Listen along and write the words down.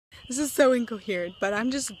This is so incoherent, but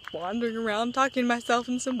I'm just wandering around talking to myself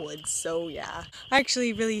in some woods, so yeah. I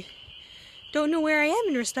actually really don't know where I am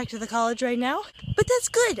in respect to the college right now, but that's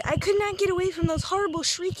good. I could not get away from those horrible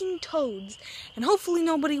shrieking toads, and hopefully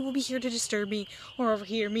nobody will be here to disturb me or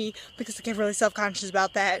overhear me, because I get really self-conscious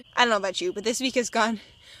about that. I don't know about you, but this week has gone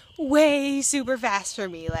way super fast for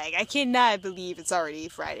me. Like, I cannot believe it's already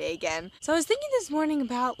Friday again. So I was thinking this morning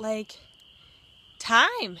about, like,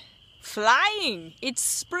 time. Flying. It's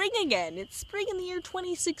spring again. It's spring in the year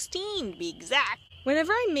 2016, to be exact.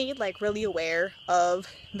 Whenever I'm made, like, really aware of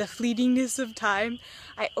the fleetingness of time,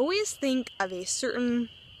 I always think of a certain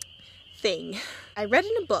thing. I read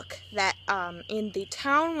in a book that in the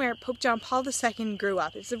town where Pope John Paul II grew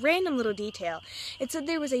up, it's a random little detail, it said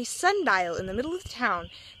there was a sundial in the middle of the town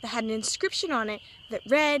that had an inscription on it that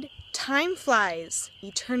read, "Time flies,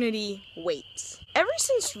 eternity waits." Ever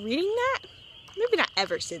since reading that, maybe not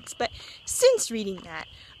ever since, but since reading that,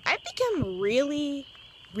 I've become really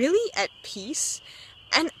at peace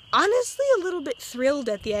and honestly a little bit thrilled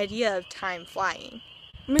at the idea of time flying.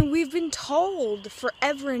 I mean, we've been told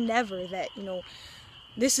forever and ever that, you know,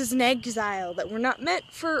 this is an exile, that we're not meant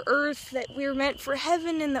for earth, that we're meant for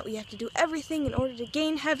heaven, and that we have to do everything in order to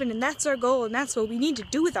gain heaven, and that's our goal, and that's what we need to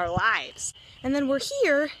do with our lives. And then we're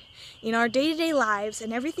here in our day-to-day lives,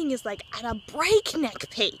 and everything is like at a breakneck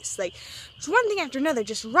pace. Like, it's one thing after another,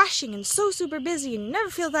 just rushing and so super busy, and you never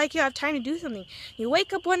feel like you have time to do something. You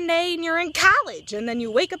wake up one day and you're in college, and then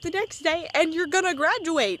you wake up the next day and you're gonna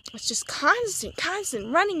graduate. It's just constant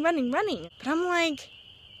running. But I'm like,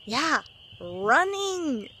 yeah,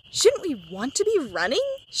 running. Shouldn't we want to be running?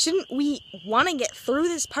 Shouldn't we want to get through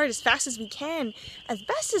this part as fast as we can, as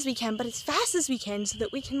best as we can, but as fast as we can, so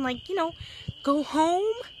that we can, like, you know, go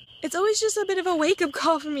home? It's always just a bit of a wake-up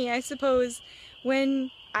call for me, I suppose,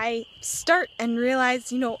 when I start and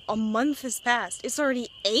realize, you know, a month has passed. It's already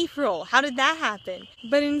April. How did that happen?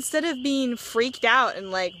 But instead of being freaked out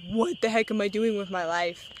and like, what the heck am I doing with my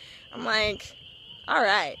life? I'm like,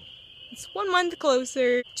 alright, it's 1 month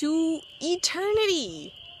closer to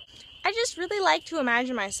eternity. I just really like to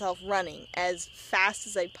imagine myself running as fast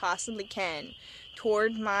as I possibly can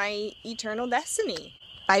toward my eternal destiny.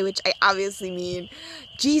 By which I obviously mean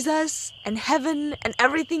Jesus and heaven and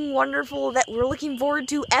everything wonderful that we're looking forward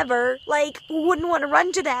to ever. Like, who wouldn't want to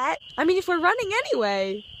run to that? I mean, if we're running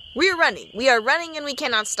anyway. We're running. We are running and we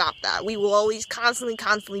cannot stop that. We will always constantly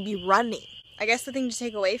be running. I guess the thing to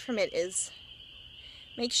take away from it is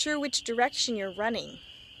make sure which direction you're running.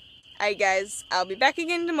 Alright guys, I'll be back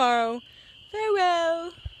again tomorrow.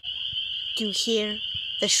 Farewell. Do you hear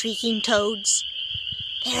the shrieking toads?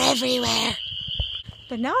 They're everywhere.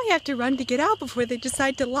 But now I have to run to get out before they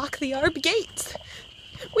decide to lock the Arb gates.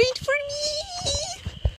 Wait for me!